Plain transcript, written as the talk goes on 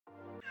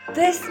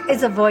This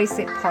is a Voice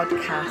It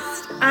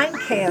podcast. I'm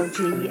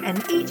KLG,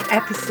 and each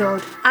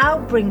episode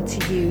I'll bring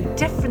to you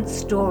different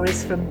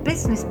stories from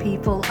business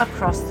people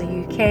across the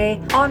UK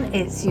on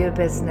It's Your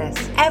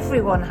Business.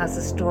 Everyone has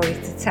a story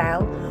to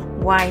tell.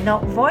 Why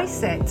not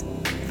voice it?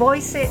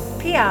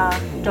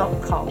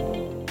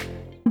 voiceitpr.com.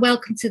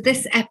 Welcome to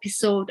this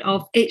episode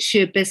of It's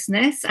Your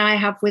Business. I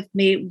have with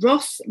me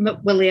Ross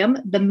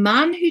McWilliam, the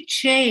man who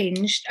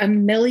changed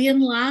 1 million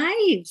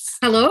lives.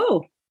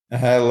 Hello.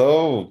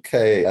 Hello,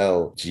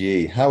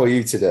 KLG. How are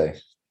you today?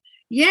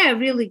 Yeah,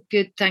 really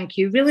good, thank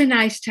you. Really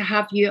nice to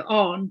have you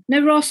on.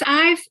 Now, Ross,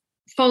 I've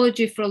followed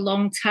you for a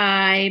long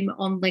time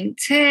on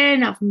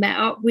LinkedIn. I've met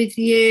up with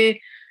you.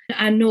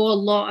 I know a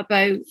lot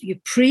about your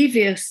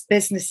previous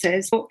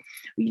businesses, but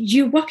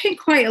you're working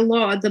quite a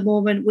lot at the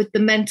moment with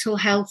the mental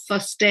health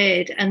first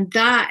aid, and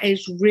that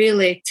is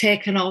really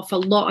taken off a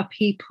lot of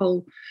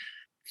people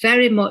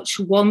very much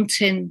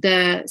wanting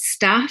the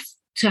staff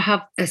to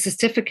have a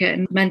certificate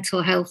in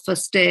mental health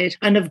first aid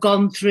and have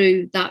gone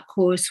through that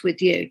course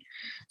with you.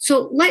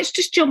 So let's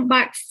just jump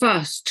back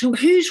first to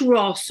who's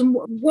Ross and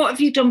what have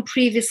you done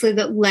previously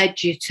that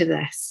led you to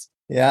this?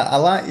 Yeah, I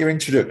like your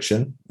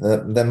introduction,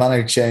 the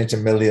man who changed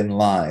 1 million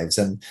lives.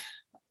 And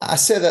I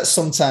say that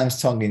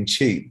sometimes tongue in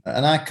cheek,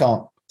 and I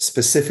can't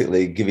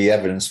specifically give you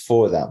evidence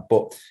for that,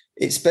 but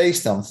it's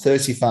based on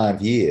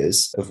 35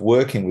 years of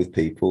working with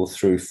people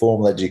through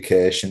formal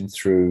education,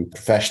 through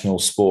professional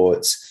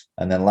sports,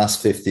 and then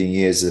last 15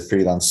 years as a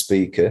freelance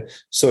speaker.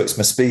 So it's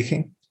my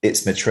speaking,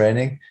 it's my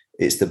training,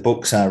 it's the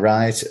books I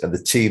write and the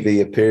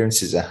TV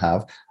appearances I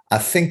have. I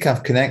think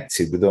I've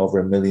connected with over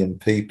 1 million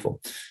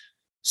people.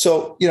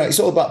 So, it's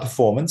all about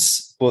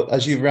performance. But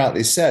as you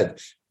rightly said,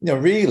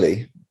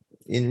 really,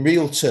 in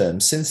real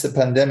terms, since the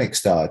pandemic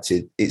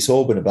started, it's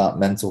all been about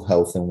mental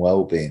health and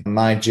well-being.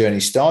 My journey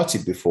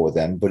started before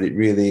then, but it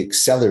really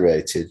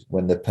accelerated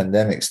when the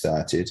pandemic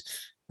started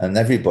and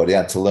everybody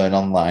had to learn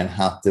online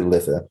how to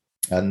deliver.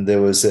 And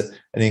there was an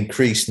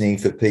increased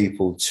need for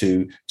people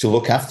to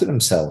look after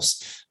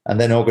themselves. And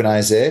then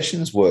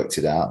organizations worked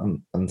it out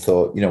and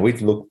thought,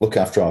 we'd look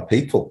after our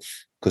people,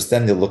 because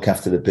then they'll look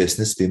after the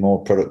business, be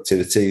more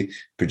productivity,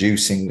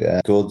 producing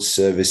goods,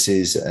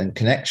 services, and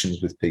connections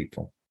with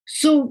people.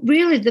 So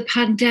really, the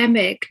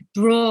pandemic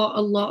brought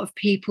a lot of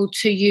people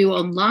to you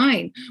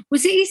online.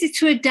 Was it easy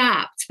to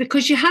adapt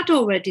because you had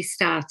already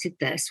started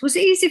this? Was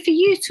it easy for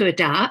you to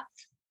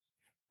adapt?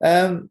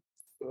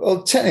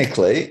 Well,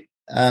 technically,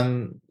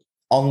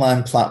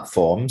 online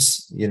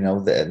platforms,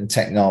 and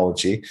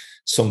technology,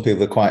 some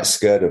people are quite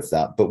scared of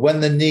that. But when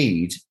the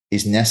need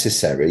is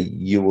necessary,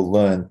 you will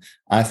learn,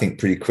 I think,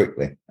 pretty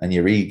quickly, and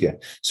you're eager.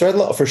 So I had a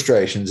lot of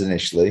frustrations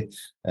initially,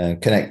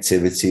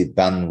 connectivity,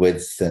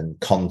 bandwidth, and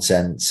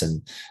content,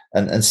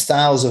 and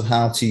styles of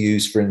how to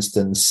use, for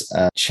instance,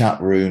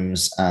 chat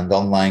rooms and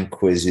online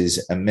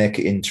quizzes and make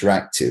it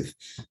interactive.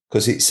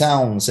 Because it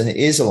sounds, and it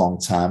is a long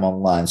time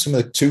online. Some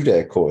of the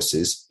 2-day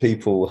courses,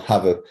 people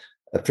have a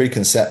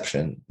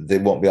preconception they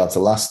won't be able to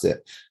last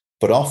it.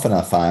 But often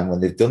I find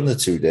when they've done the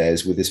 2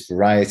 days with this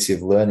variety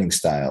of learning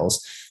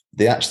styles,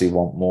 they actually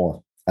want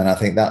more. And I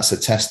think that's a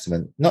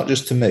testament, not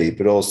just to me,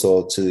 but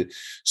also to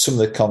some of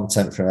the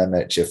content from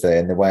MHFA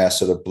and the way I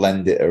sort of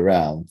blend it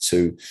around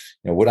to,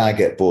 would I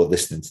get bored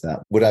listening to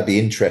that? Would I be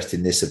interested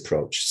in this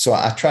approach? So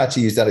I try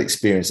to use that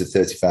experience of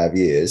 35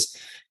 years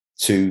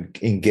to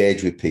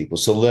engage with people.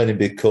 So learning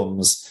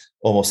becomes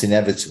almost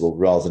inevitable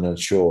rather than a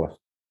chore.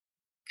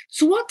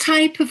 So what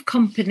type of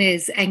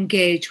companies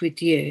engage with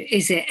you?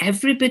 Is it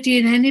everybody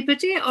and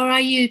anybody, or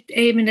are you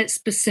aiming at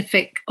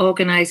specific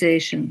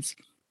organisations?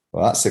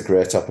 Well, that's a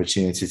great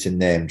opportunity to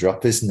name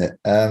drop, isn't it?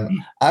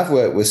 I've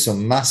worked with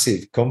some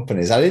massive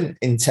companies. I didn't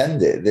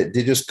intend it.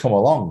 They just come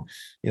along.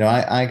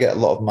 I get a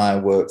lot of my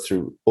work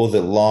through other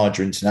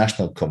larger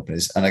international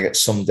companies, and I get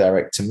some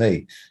direct to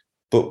me.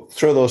 But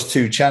through those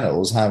 2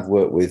 channels, I've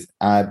worked with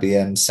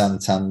IBM,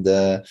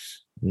 Santander,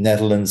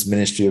 Netherlands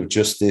Ministry of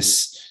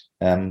Justice.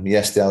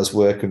 Yesterday I was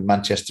working with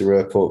Manchester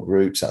Airport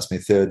Groups. That's my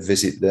 3rd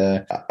visit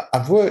there.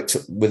 I've worked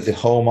with the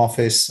Home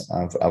Office.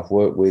 I've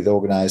worked with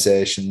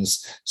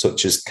organisations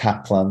such as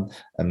Kaplan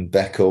and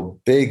Beko,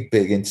 big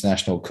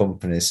international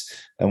companies.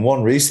 And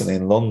one recently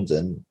in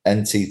London,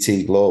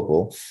 NTT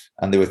Global,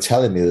 and they were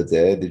telling me the other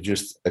day they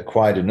just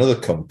acquired another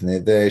company.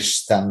 They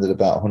stand at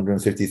about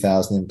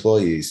 150,000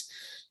 employees.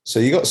 So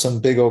you got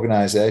some big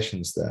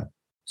organisations there.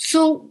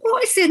 So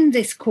what is in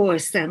this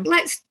course then?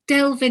 Let's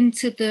delve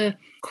into the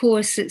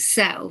course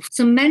itself.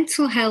 So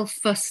mental health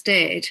first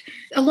aid.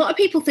 A lot of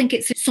people think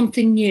it's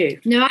something new.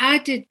 Now, I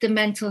did the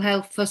mental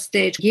health first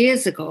aid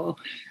years ago,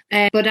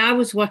 but I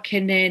was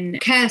working in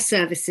care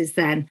services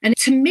then. And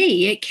to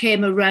me, it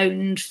came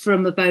around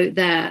from about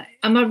there.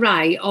 Am I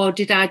right? Or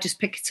did I just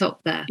pick it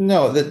up there?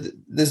 No,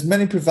 there's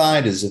many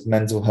providers of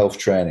mental health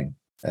training.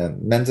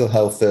 Mental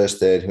health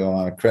first aid, who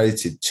I'm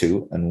accredited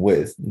to and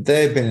with,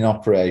 they've been in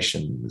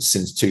operation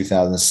since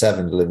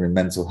 2007, delivering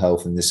mental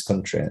health in this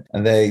country.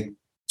 And they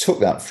took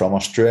that from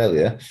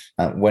Australia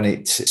when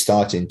it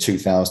started in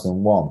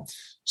 2001.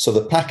 So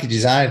the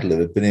packages I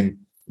delivered have been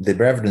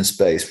they're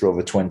evidence-based for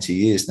over 20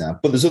 years now.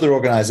 But there's other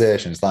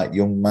organisations like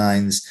Young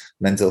Minds,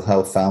 Mental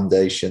Health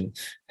Foundation,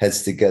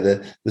 Heads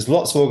Together. There's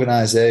lots of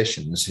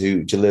organisations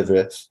who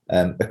deliver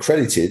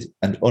accredited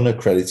and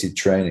unaccredited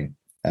training.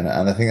 And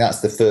I think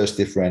that's the first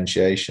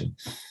differentiation.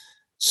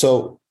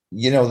 So,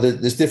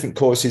 there's different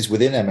courses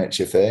within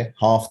MHFA,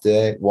 half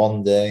day,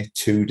 1 day,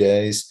 2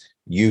 days,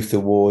 youth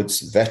awards,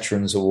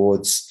 veterans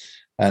awards.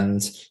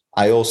 And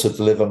I also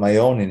deliver my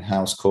own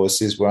in-house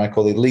courses where I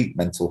call elite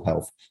mental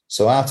health.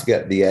 So how to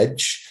get the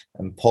edge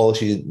and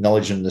polish your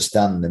knowledge and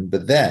understanding.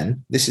 But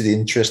then this is the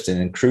interesting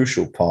and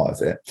crucial part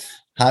of it.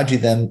 How do you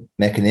then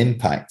make an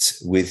impact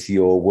with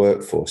your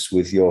workforce,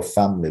 with your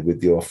family,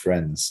 with your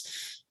friends?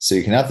 So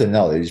you can have the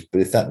knowledge,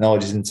 but if that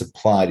knowledge isn't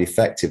applied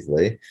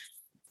effectively,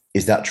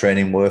 is that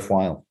training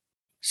worthwhile?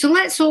 So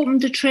let's open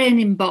the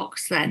training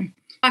box then.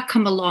 I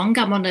come along,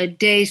 I'm on a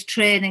day's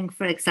training,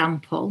 for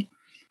example.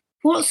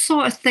 What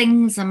sort of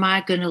things am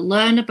I going to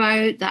learn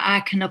about that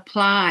I can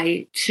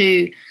apply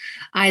to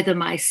either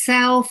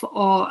myself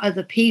or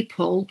other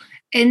people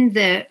in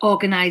the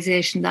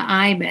organisation that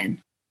I'm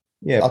in?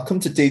 Yeah, I'll come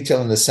to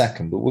detail in a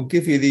second, but we'll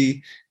give you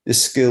the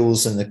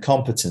skills and the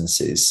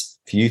competencies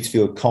for you to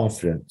feel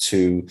confident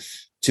to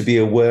be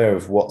aware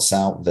of what's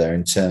out there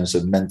in terms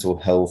of mental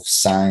health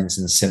signs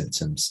and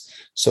symptoms.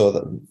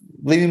 So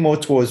leaning more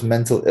towards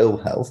mental ill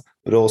health,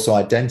 but also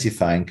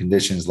identifying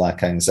conditions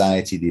like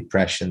anxiety,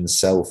 depression,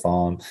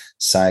 self-harm,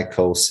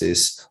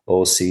 psychosis,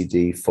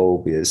 OCD,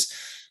 phobias.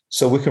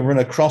 So we can run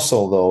across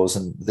all those,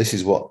 and this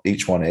is what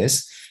each one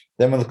is.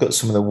 Then we'll look at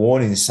some of the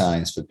warning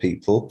signs for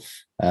people.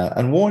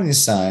 And warning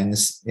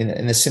signs, in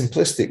a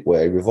simplistic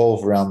way,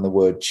 revolve around the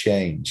word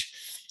change.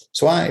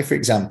 So for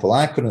example,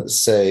 I couldn't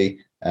say,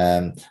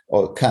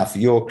 Kath,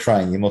 you're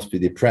crying, you must be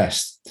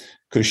depressed,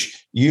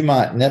 because you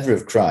might never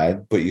have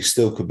cried, but you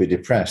still could be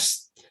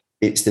depressed.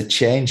 It's the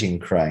change in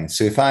crying.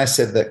 So if I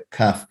said that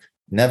Kath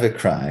never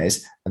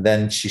cries and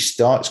then she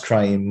starts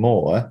crying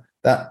more,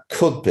 that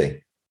could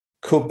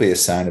be a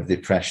sign of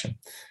depression.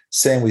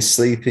 Same with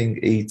sleeping,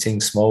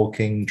 eating,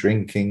 smoking,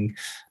 drinking,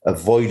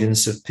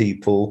 avoidance of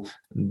people,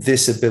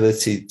 this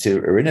ability to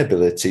or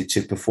inability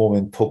to perform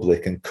in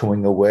public and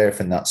coming away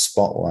from that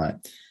spotlight.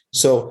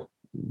 So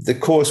the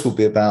course will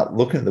be about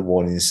looking at the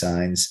warning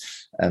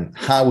signs and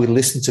how we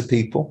listen to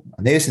people.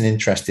 And here's an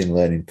interesting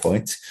learning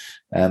point.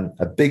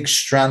 A big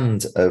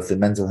strand of the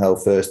mental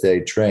health first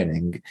aid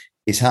training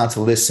is how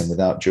to listen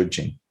without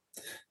judging.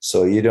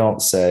 So you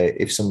don't say,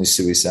 if somebody's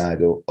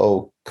suicidal,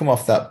 oh, come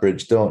off that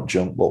bridge, don't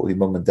jump, what will your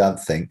mum and dad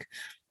think?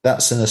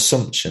 That's an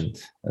assumption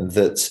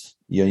that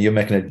you're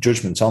making a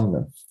judgment on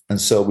them. And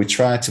so we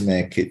try to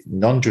make it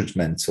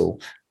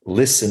non-judgmental,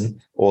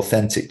 listen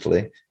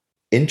authentically,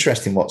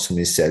 interested in what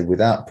somebody said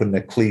without putting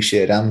a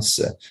cliched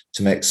answer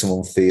to make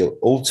someone feel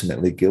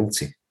ultimately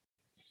guilty.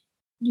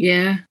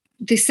 Yeah.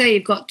 They say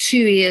you've got 2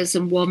 ears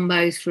and 1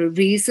 mouth for a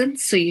reason,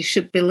 so you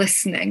should be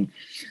listening.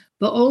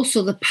 But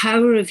also the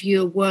power of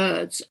your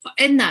words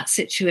in that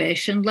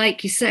situation,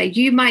 like you say,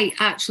 you might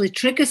actually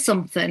trigger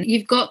something.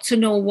 You've got to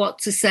know what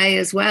to say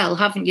as well,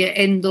 haven't you,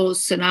 in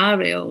those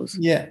scenarios?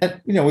 Yeah,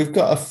 and, we've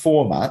got a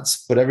format,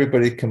 but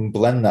everybody can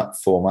blend that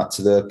format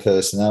to their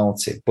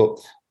personality. But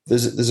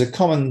there's a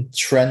common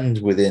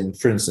trend within,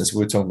 for instance,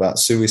 we're talking about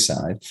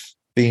suicide,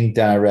 being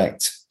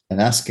direct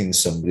and asking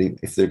somebody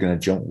if they're going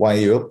to jump, why are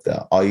you up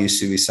there? Are you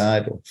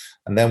suicidal?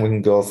 And then we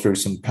can go through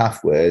some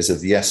pathways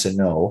of yes or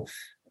no.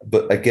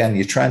 But again,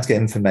 you're trying to get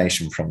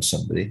information from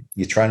somebody.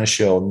 You're trying to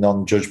show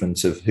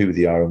non-judgment of who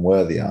they are and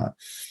where they are.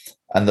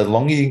 And the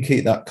longer you can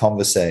keep that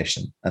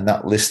conversation and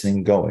that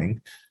listening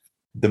going,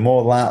 the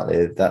more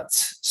likely that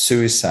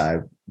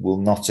suicide will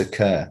not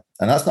occur.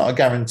 And that's not a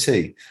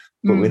guarantee,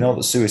 but we know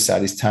that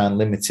suicide is time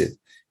limited.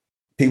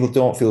 People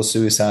don't feel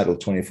suicidal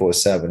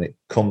 24/7. It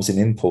comes in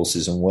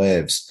impulses and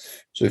waves.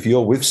 So if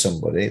you're with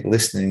somebody,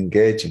 listening,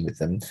 engaging with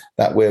them,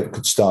 that wave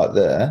could start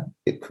there.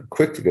 It could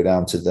quickly go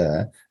down to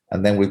there.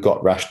 And then we've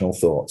got rational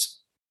thoughts.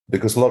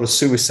 Because a lot of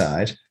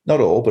suicide,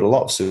 not all, but a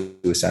lot of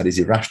suicide is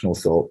irrational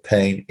thought,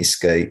 pain,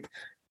 escape.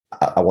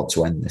 I want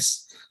to end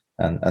this.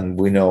 And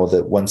we know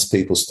that once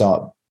people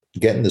start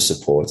getting the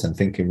support and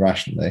thinking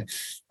rationally,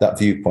 that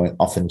viewpoint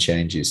often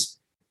changes.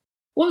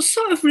 What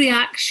sort of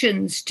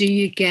reactions do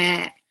you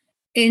get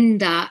in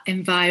that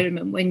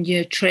environment when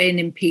you're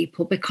training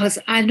people? Because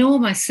I know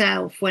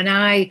myself, when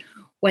I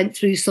went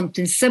through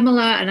something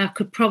similar, and I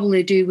could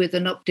probably do with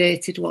an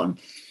updated one,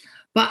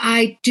 but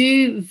I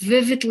do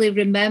vividly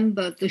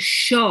remember the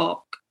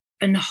shock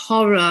and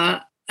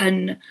horror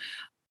and,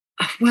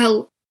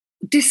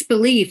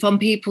 disbelief on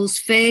people's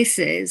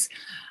faces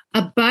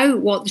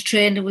about what the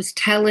trainer was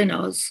telling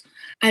us.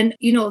 And,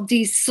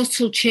 these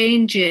subtle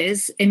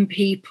changes in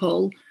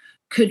people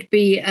could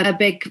be a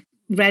big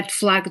red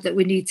flag that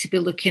we need to be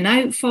looking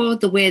out for,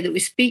 the way that we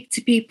speak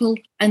to people.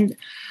 And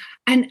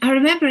I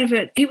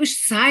remember it was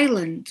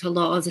silent a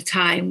lot of the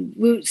time.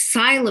 We were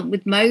silent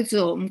with mouths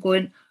open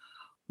going,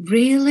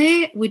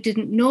 really? We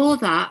didn't know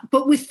that,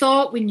 but we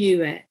thought we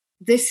knew it.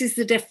 This is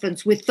the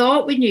difference. We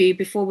thought we knew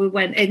before we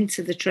went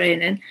into the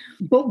training,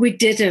 but we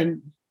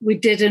didn't. We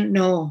didn't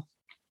know.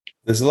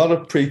 There's a lot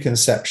of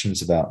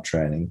preconceptions about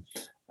training,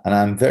 and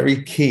I'm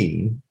very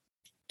keen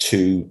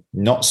to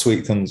not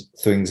sweep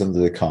things under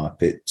the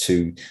carpet,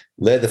 to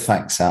lay the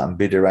facts out and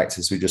be direct,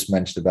 as we just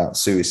mentioned about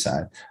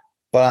suicide.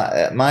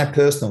 But my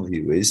personal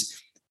view is,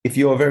 if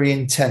you're very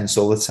intense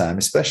all the time,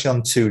 especially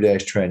on 2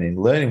 days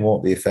training, learning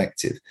won't be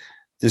effective.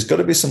 There's got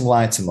to be some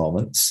lighter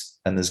moments,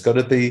 and there's got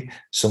to be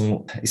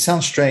some, it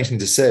sounds strange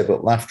to say,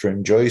 but laughter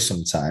and joy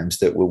sometimes,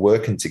 that we're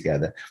working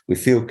together. We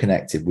feel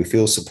connected, we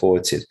feel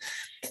supported,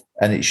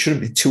 and it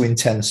shouldn't be too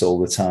intense all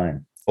the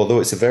time, although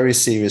it's a very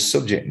serious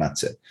subject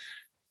matter.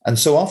 And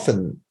so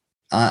often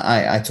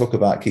I talk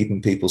about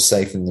keeping people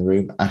safe in the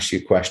room, ask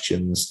you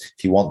questions.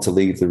 If you want to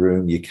leave the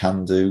room, you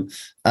can do.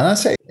 And I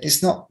say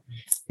it's not,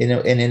 in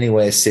any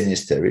way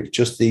sinister. It's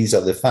just, these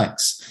are the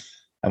facts,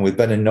 and we're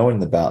better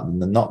knowing about them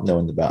than not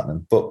knowing about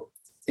them. But,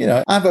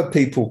 I've had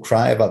people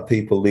cry, I've had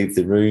people leave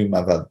the room,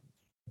 I've had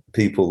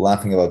people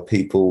laughing, I've had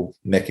people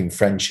making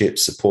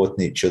friendships,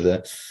 supporting each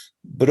other.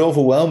 But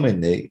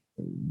overwhelmingly,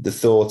 the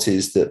thought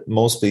is that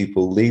most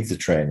people leave the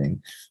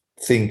training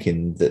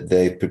thinking that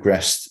they've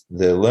progressed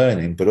their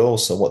learning, but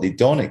also what they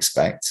don't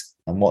expect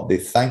and what they're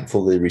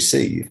thankful they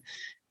receive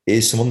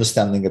is some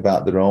understanding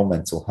about their own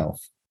mental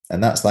health.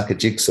 And that's like a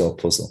jigsaw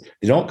puzzle.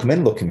 They don't come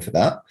in looking for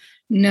that.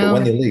 No. But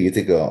when they leave,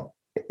 they go,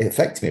 it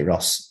affected me,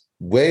 Ross.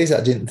 Ways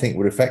I didn't think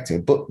would affect me,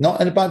 but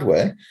not in a bad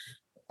way.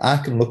 I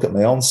can look at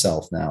my own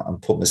self now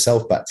and put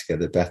myself back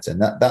together better.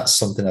 And that's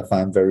something I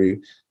find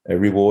very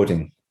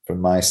rewarding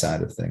from my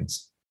side of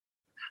things.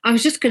 I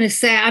was just going to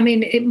say,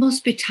 it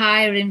must be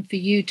tiring for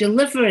you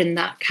delivering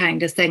that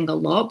kind of thing a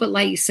lot. But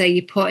like you say,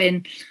 you put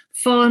in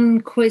fun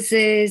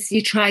quizzes,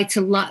 you try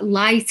to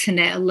lighten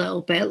it a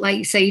little bit. Like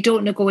you say, you don't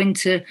want to go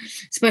into,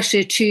 especially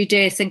a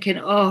 2-day, thinking,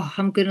 oh,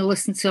 I'm going to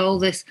listen to all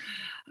this.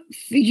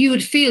 You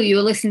would feel you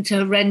were listening to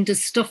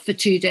horrendous stuff for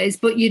 2 days,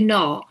 but you're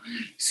not.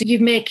 So you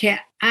make it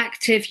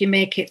active, you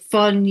make it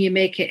fun, you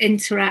make it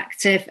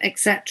interactive,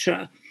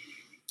 etc.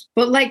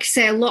 But like you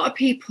say, a lot of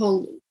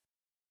people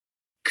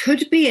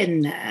could be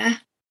in there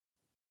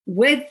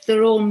with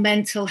their own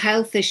mental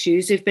health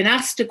issues who've been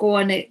asked to go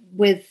on it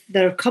with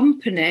their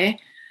company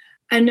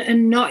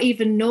and not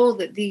even know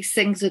that these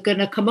things are going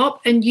to come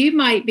up. And you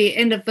might be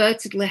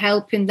inadvertently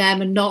helping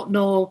them and not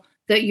know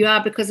that you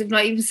are because they've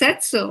not even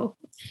said so.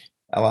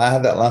 I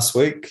had that last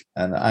week,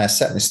 and I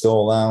set my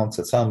stall out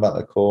to tell them about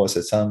the course,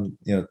 I tell them,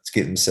 to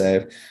keep them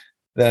safe.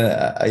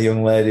 Then a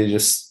young lady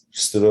just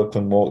stood up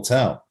and walked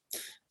out.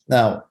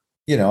 Now,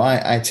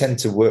 I tend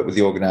to work with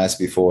the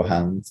organizer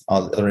beforehand.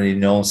 Are there any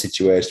known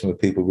situations where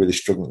people really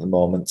struggle at the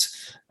moment,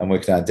 and we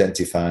can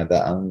identify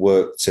that and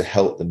work to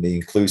help them be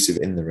inclusive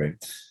in the room.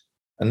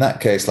 In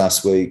that case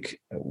last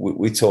week,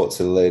 we talked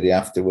to the lady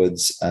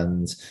afterwards,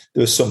 and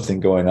there was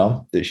something going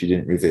on that she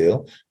didn't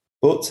reveal,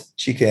 but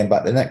she came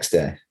back the next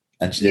day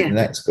and she did the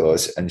next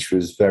course, and she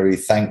was very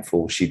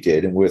thankful she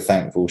did, and we're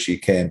thankful she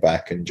came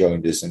back and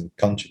joined us and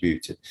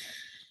contributed.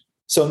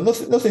 So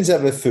nothing's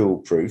ever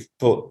foolproof,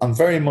 but I'm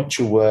very much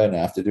aware now,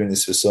 after doing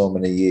this for so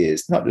many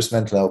years, not just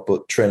mental health,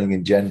 but training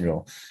in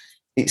general.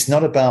 It's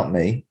not about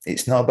me.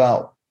 It's not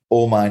about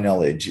all my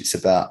knowledge. It's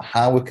about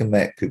how we can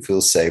make people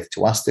feel safe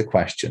to ask the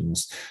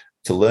questions,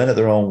 to learn at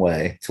their own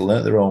way, to learn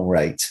at their own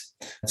rate,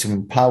 to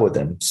empower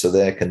them so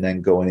they can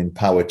then go and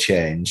empower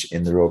change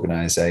in their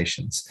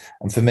organizations.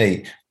 And for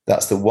me,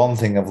 that's the one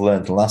thing I've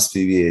learned the last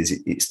few years.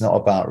 It's not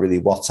about really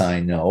what I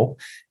know.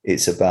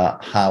 It's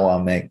about how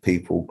I make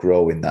people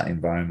grow in that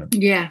environment.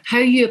 Yeah, how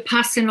you're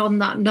passing on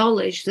that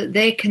knowledge that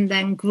they can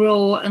then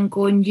grow and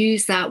go and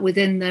use that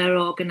within their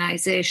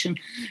organisation.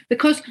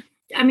 Because,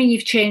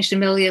 you've changed 1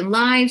 million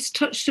lives,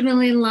 touched 1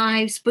 million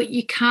lives, but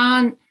you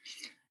can't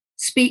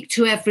speak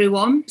to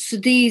everyone. So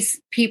these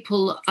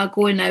people are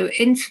going out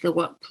into the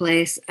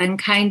workplace and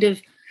kind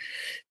of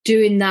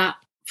doing that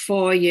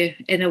for you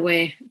in a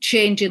way,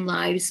 changing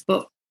lives,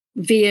 but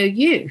via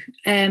you.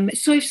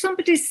 So if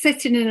somebody's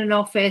sitting in an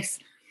office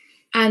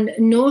and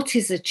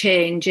notice a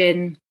change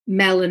in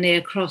Melanie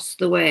across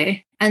the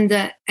way, and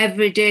that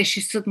every day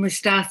she suddenly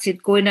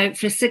started going out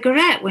for a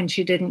cigarette when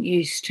she didn't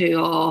used to,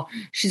 or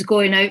she's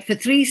going out for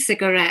 3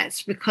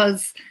 cigarettes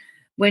because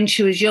when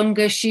she was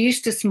younger she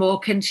used to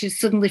smoke and she's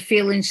suddenly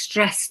feeling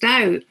stressed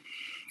out.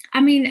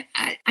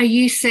 Are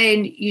you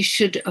saying you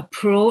should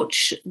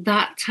approach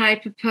that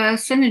type of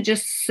person and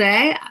just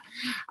say,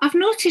 I've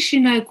noticed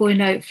you now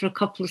going out for a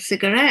couple of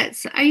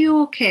cigarettes. Are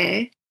you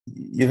okay?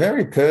 You're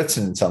very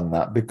pertinent on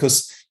that,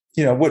 because,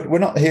 we're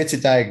not here to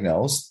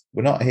diagnose.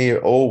 We're not here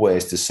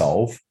always to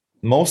solve.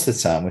 Most of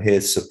the time, we're here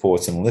to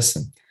support and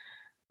listen.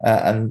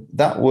 And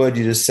that word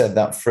you just said,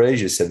 that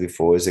phrase you said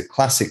before, is a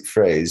classic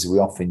phrase we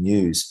often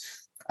use.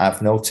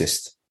 I've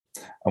noticed.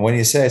 And when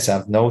you say it,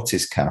 I've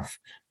noticed, Kath,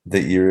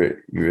 that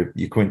you're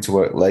coming to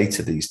work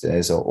later these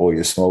days, or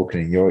you're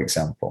smoking in your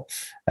example,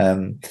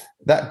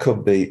 that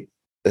could be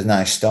a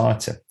nice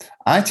starter.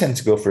 I tend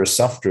to go for a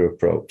softer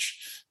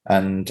approach,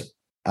 and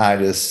I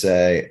just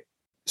say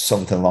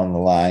something along the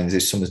lines,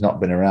 if someone's not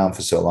been around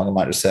for so long, I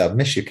might just say, I've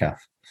missed you,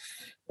 Kath.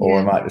 Or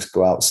I might just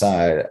go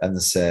outside and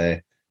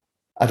say,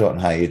 I don't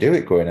know how you do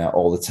it going out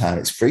all the time.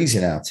 It's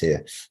freezing out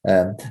here.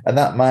 And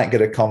that might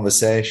get a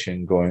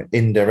conversation going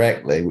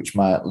indirectly, which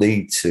might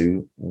lead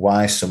to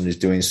why somebody's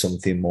doing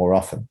something more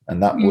often.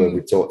 And that word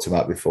we talked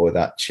about before,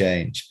 that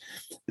change.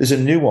 There's a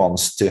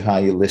nuance to how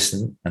you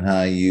listen and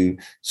how you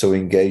so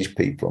engage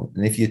people.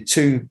 And if you're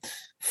too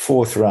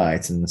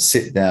forthright and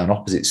sit down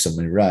opposite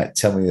somebody, right,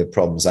 tell me the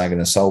problems, I'm going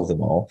to solve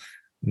them all,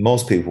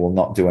 most people will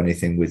not do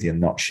anything with you and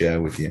not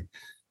share with you.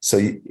 So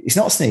it's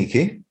not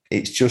sneaky.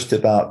 It's just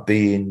about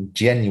being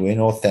genuine,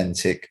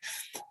 authentic.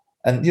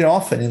 And,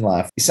 often in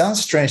life, it sounds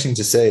a strange thing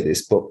to say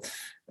this, but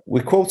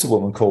we quote a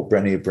woman called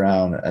Brené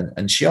Brown,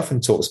 and she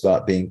often talks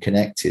about being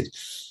connected.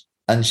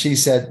 And she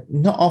said,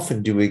 not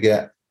often do we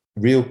get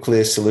real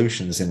clear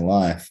solutions in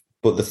life,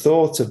 but the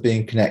thought of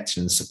being connected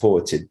and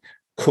supported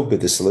could be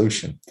the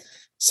solution.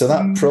 So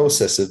that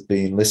process of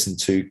being listened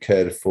to,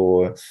 cared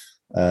for,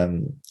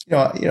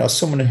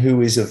 someone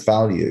who is of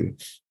value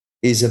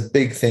is a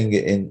big thing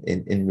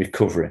in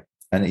recovery.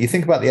 And you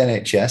think about the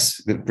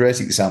NHS, a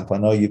great example. I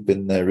know you've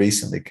been there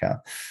recently,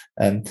 Kat.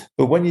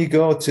 But when you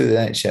go to the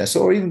NHS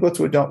or even go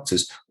to a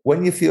doctor's,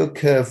 when you feel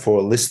cared for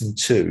or listened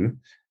to,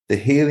 the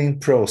healing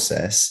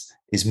process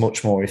is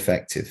much more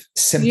effective.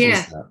 Simple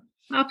as that.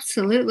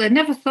 Absolutely. I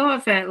never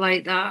thought of it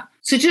like that.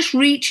 So just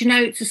reaching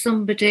out to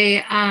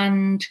somebody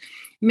and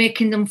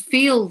making them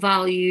feel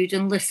valued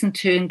and listened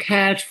to and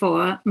cared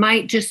for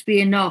might just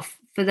be enough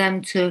for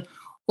them to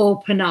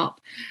open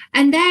up.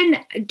 And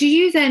then do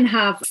you then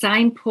have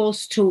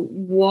signposts to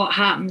what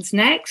happens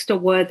next or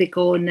where they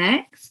go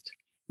next?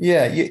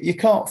 Yeah, you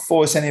can't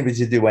force anybody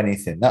to do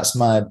anything. That's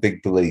my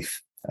big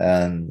belief.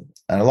 And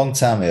a long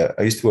time ago,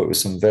 I used to work with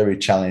some very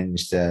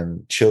challenged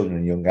children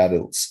and young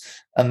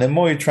adults. And the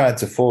more you tried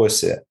to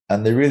force it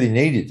and they really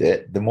needed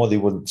it, the more they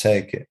wouldn't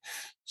take it.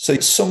 So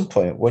at some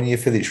point, when you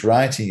feel it's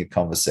right in your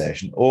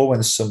conversation, or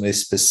when somebody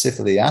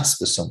specifically asks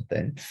for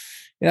something,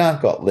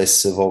 I've got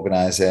lists of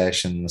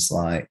organizations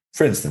like,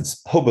 for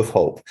instance, Hub of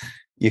Hope.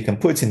 You can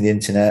put it in the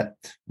internet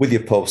with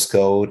your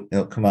postcode.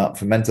 It'll come out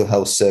for mental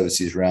health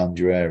services around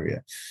your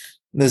area.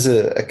 There's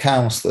a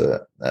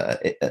counsellor,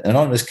 an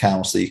anonymous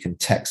counsellor you can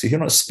text. If you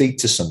want to speak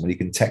to somebody, you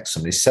can text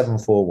somebody,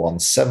 741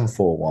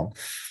 741,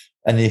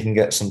 and you can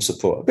get some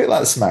support. A bit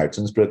like the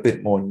Samaritans, but a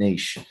bit more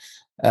niche.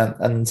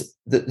 And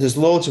there's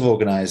loads of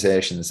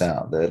organizations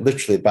out there,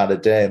 literally about a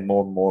day, and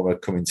more are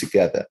coming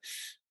together.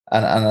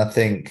 And I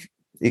think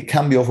it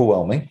can be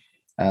overwhelming.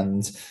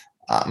 And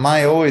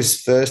my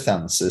always first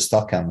answer,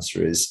 stock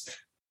answer is,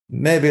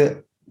 maybe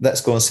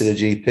let's go and see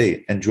the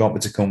GP. And do you want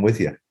me to come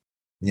with you?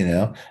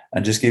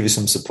 And just give you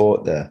some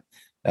support there.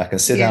 I can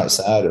sit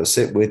outside or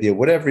sit with you.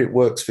 Whatever it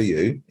works for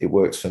you, it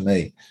works for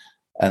me.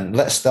 And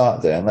let's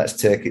start there and let's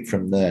take it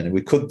from there. And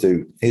we could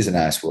do, here's a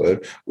nice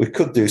word, we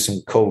could do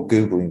some cold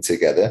Googling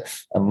together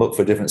and look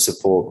for different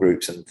support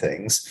groups and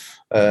things.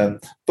 But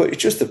it's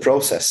just the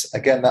process.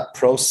 Again, that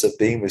process of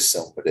being with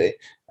somebody.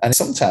 And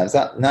sometimes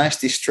that nice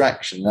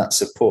distraction, that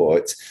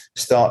support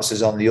starts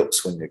us on the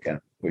upswing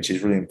again, which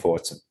is really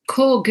important.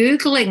 Cold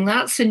Googling,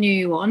 that's a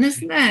new one,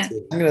 isn't it?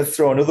 I'm going to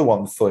throw another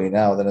one for you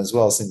now then as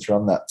well, since you're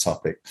on that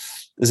topic.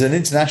 There's an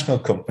international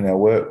company I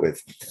work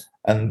with,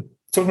 and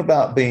talking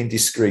about being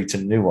discreet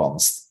and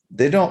nuanced,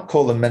 they don't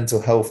call them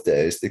mental health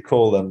days. They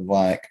call them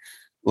like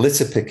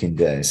litter picking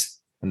days.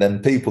 And then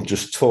people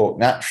just talk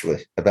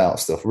naturally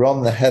about stuff. We're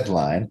on the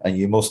headline and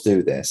you must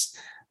do this.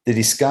 They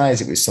disguise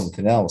it with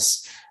something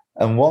else.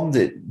 And one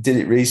did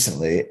it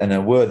recently, and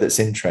a word that's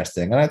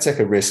interesting. And I take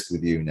a risk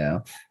with you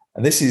now.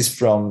 And this is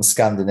from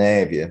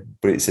Scandinavia,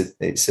 but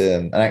it's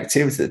an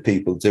activity that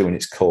people do, and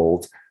it's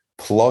called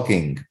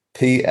plogging.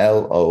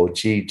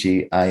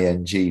 Plogging.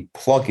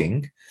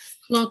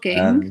 Plogging.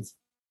 And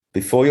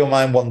before your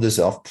mind wanders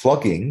off,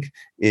 plogging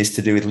is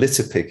to do with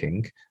litter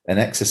picking and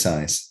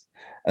exercise.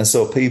 And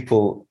so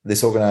people,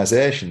 this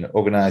organization,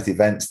 organized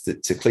events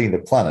to clean the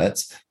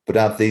planet, but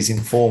have these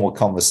informal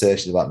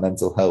conversations about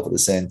mental health at the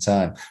same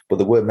time. But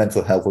the word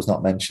mental health was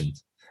not mentioned.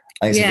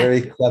 And it's a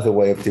very clever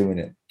way of doing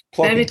it.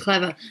 Plogging. Very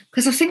clever.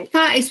 Because I think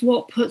that is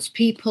what puts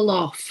people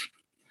off.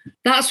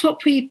 That's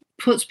what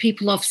puts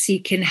people off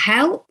seeking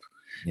help.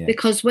 Yeah.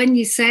 Because when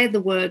you say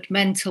the word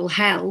mental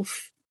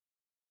health,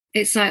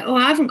 it's like, oh,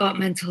 I haven't got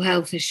mental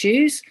health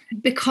issues,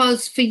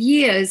 because for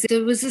years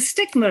there was a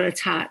stigma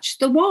attached.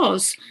 There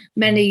was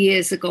many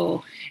years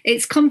ago.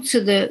 It's come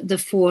to the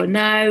fore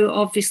now.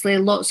 Obviously,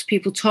 lots of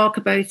people talk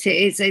about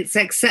it. It's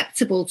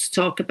acceptable to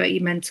talk about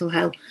your mental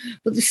health.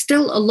 But there's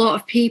still a lot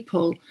of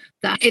people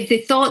that if they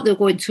thought they were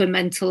going to a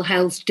mental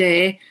health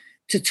day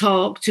to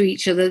talk to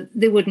each other,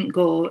 they wouldn't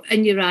go.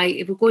 And you're right,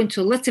 if we're going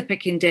to a litter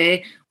picking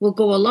day, we'll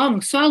go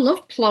along. So I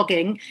love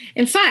plogging.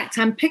 In fact,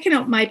 I'm picking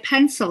up my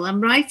pencil. I'm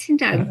writing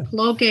down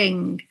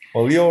plogging.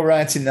 Well, you're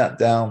writing that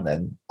down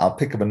then. I'll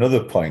pick up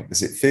another point,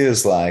 because it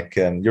feels like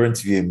you're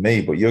interviewing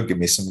me, but you're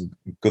giving me some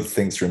good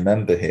things to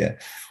remember here.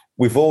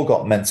 We've all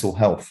got mental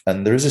health,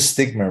 and there is a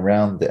stigma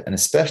around it, and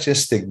especially a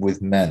stigma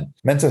with men.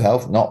 Mental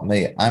health, not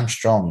me. I'm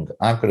strong.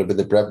 I've got to be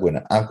the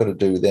breadwinner. I've got to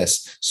do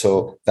this.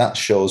 So that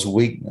shows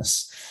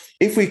weakness.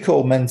 If we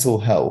call mental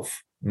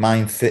health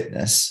mind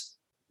fitness,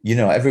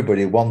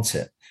 everybody wants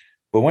it.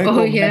 But when we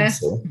go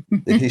mental,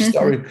 the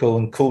historical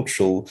and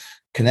cultural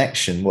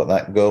connection, what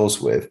that goes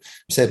with,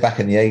 say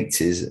back in the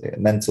 80s,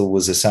 mental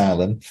was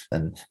asylum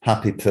and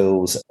happy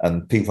pills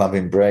and people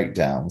having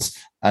breakdowns.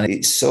 And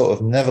it's sort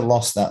of never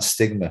lost that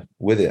stigma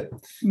with it.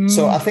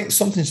 So I think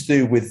something to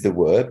do with the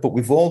word, but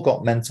we've all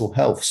got mental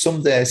health.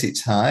 Some days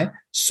it's high,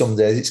 some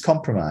days it's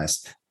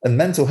compromised. And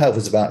mental health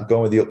is about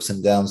going with the ups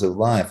and downs of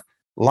life.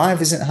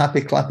 Life isn't happy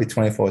clappy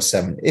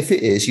 24/7. If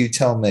it is, you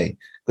tell me,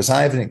 because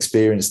I haven't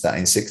experienced that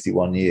in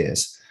 61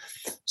 years.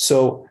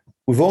 So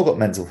we've all got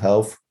mental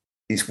health.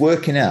 It's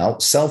working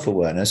out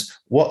self-awareness.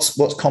 What's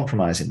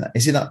compromising that?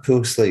 Is it that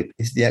poor sleep?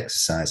 Is it the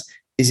exercise?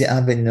 Is it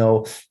having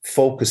no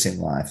focus in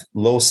life,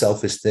 low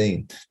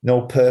self-esteem,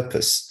 no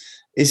purpose?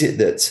 Is it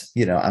that,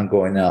 I'm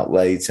going out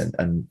late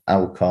and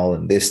alcohol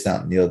and this,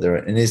 that, and the other?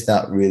 And is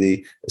that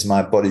really, as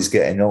my body's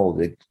getting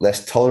older,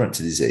 less tolerant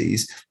to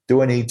disease,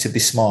 do I need to be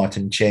smart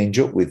and change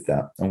up with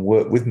that and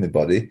work with my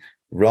body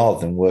rather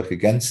than work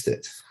against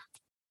it?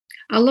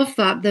 I love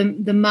that,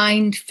 the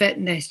mind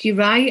fitness. You're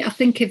right. I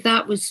think if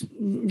that was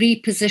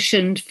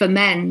repositioned for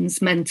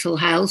men's mental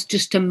health,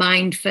 just to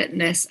mind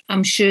fitness,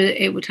 I'm sure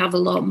it would have a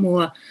lot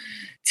more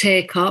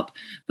take up.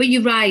 But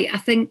you're right. I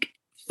think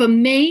for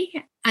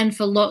me and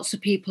for lots of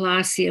people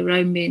I see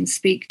around me and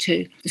speak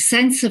to, the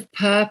sense of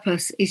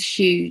purpose is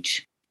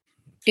huge.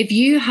 If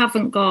you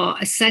haven't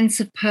got a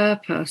sense of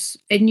purpose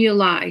in your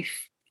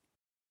life,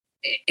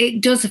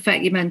 it does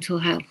affect your mental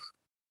health.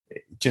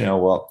 Do you know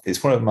what?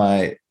 It's one of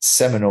my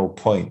seminal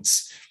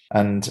points.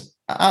 And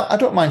I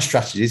don't mind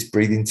strategies,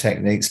 breathing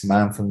techniques,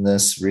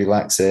 mindfulness,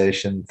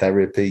 relaxation,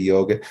 therapy,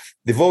 yoga.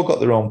 They've all got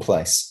their own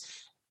place.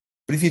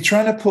 But if you're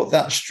trying to put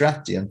that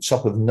strategy on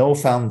top of no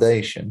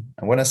foundation,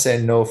 and when I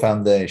say no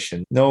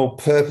foundation, no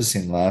purpose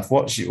in life,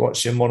 what's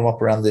your modus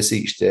operandi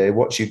each day?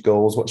 What's your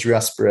goals? What's your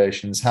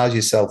aspirations? How's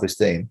your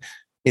self-esteem?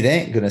 It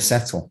ain't going to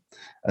settle.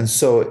 And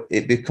so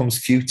it becomes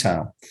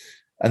futile.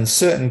 And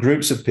certain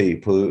groups of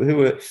people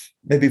who are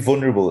maybe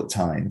vulnerable at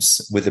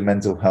times with the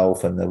mental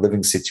health and the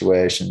living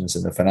situations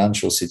and the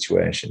financial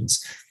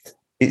situations,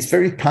 it's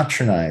very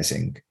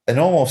patronizing and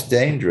almost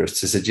dangerous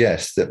to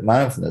suggest that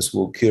mindfulness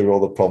will cure all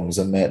the problems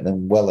and make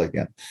them well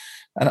again.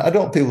 And I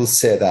don't want people to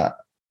say that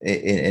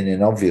in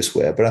an obvious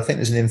way, but I think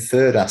there's an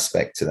inferred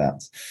aspect to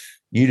that.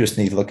 You just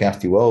need to look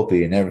after your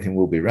well-being and everything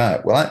will be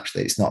right. Well,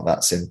 actually, it's not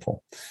that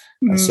simple.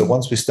 And so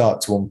once we start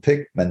to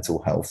unpick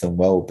mental health and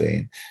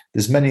well-being,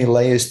 there's many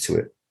layers to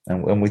it.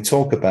 And when we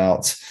talk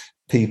about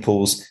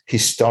people's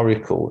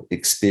historical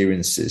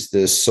experiences,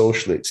 their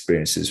social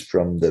experiences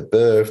from the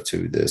birth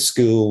to the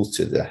school,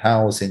 to the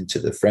housing, to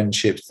the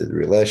friendships, to the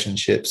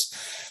relationships.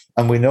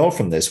 And we know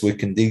from this, we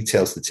can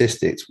detail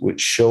statistics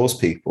which shows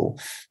people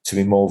to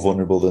be more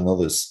vulnerable than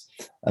others.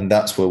 And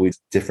that's where we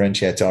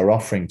differentiate our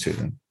offering to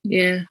them.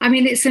 Yeah. I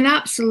mean, it's an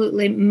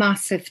absolutely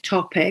massive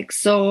topic.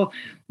 So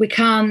we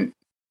can't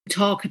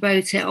talk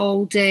about it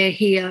all day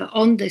here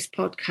on this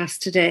podcast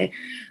today.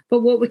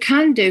 But what we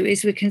can do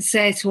is we can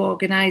say to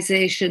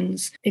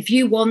organisations, if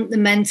you want the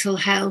mental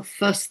health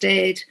first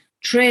aid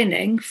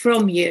training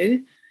from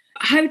you,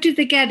 how do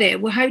they get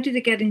it? Well, how do they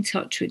get in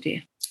touch with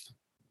you?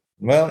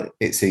 Well,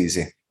 it's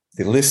easy.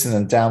 They listen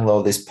and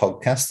download this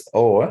podcast,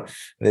 or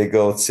they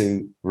go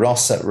to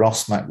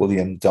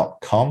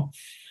ross@rossmcwilliam.com,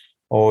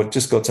 or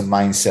just go to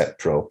Mindset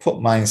Pro. Put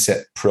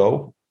Mindset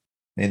Pro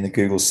in the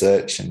Google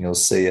search and you'll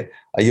see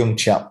a young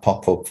chap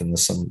pop up, and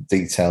there's some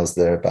details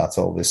there about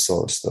all this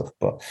sort of stuff.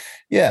 But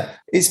yeah,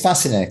 it's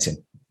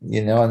fascinating,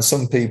 and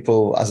some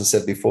people, as I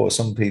said before,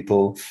 some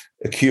people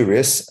are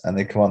curious and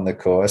they come on the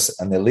course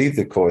and they leave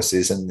the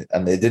courses and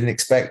they didn't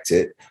expect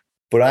it.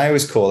 But I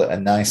always call it a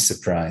nice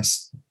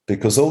surprise,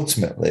 because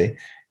ultimately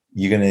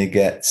you're going to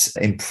get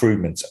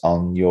improvement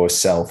on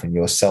yourself and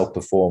your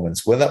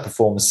self-performance, whether that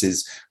performance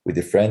is with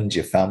your friends,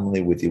 your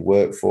family, with your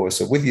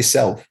workforce, or with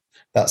yourself.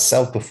 That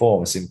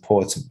self-performance is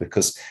important,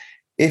 because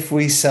if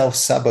we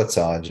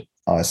self-sabotage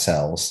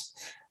ourselves,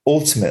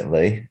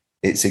 ultimately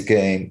it's a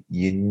game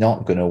you're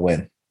not going to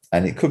win.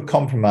 And it could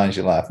compromise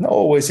your life, not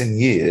always in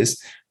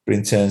years, but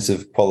in terms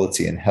of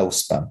quality and health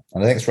span.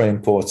 And I think it's very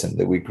important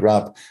that we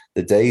grab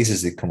the days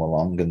as they come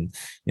along and,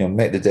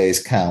 make the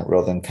days count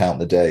rather than count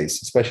the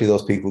days, especially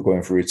those people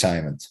going for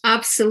retirement.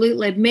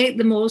 Absolutely. Make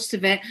the most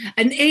of it.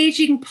 And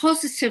aging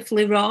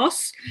positively,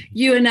 Ross,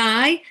 you and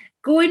I,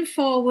 going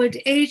forward,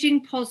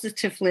 aging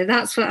positively,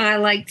 that's what I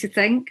like to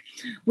think,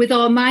 with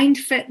our mind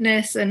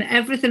fitness and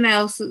everything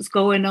else that's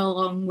going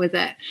along with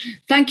it.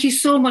 Thank you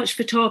so much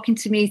for talking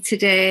to me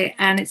today,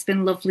 and it's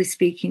been lovely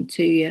speaking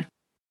to you.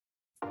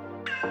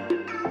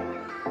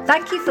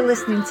 Thank you for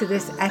listening to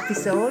this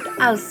episode.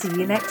 I'll see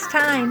you next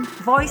time.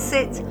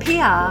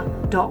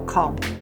 VoiceItPR.com.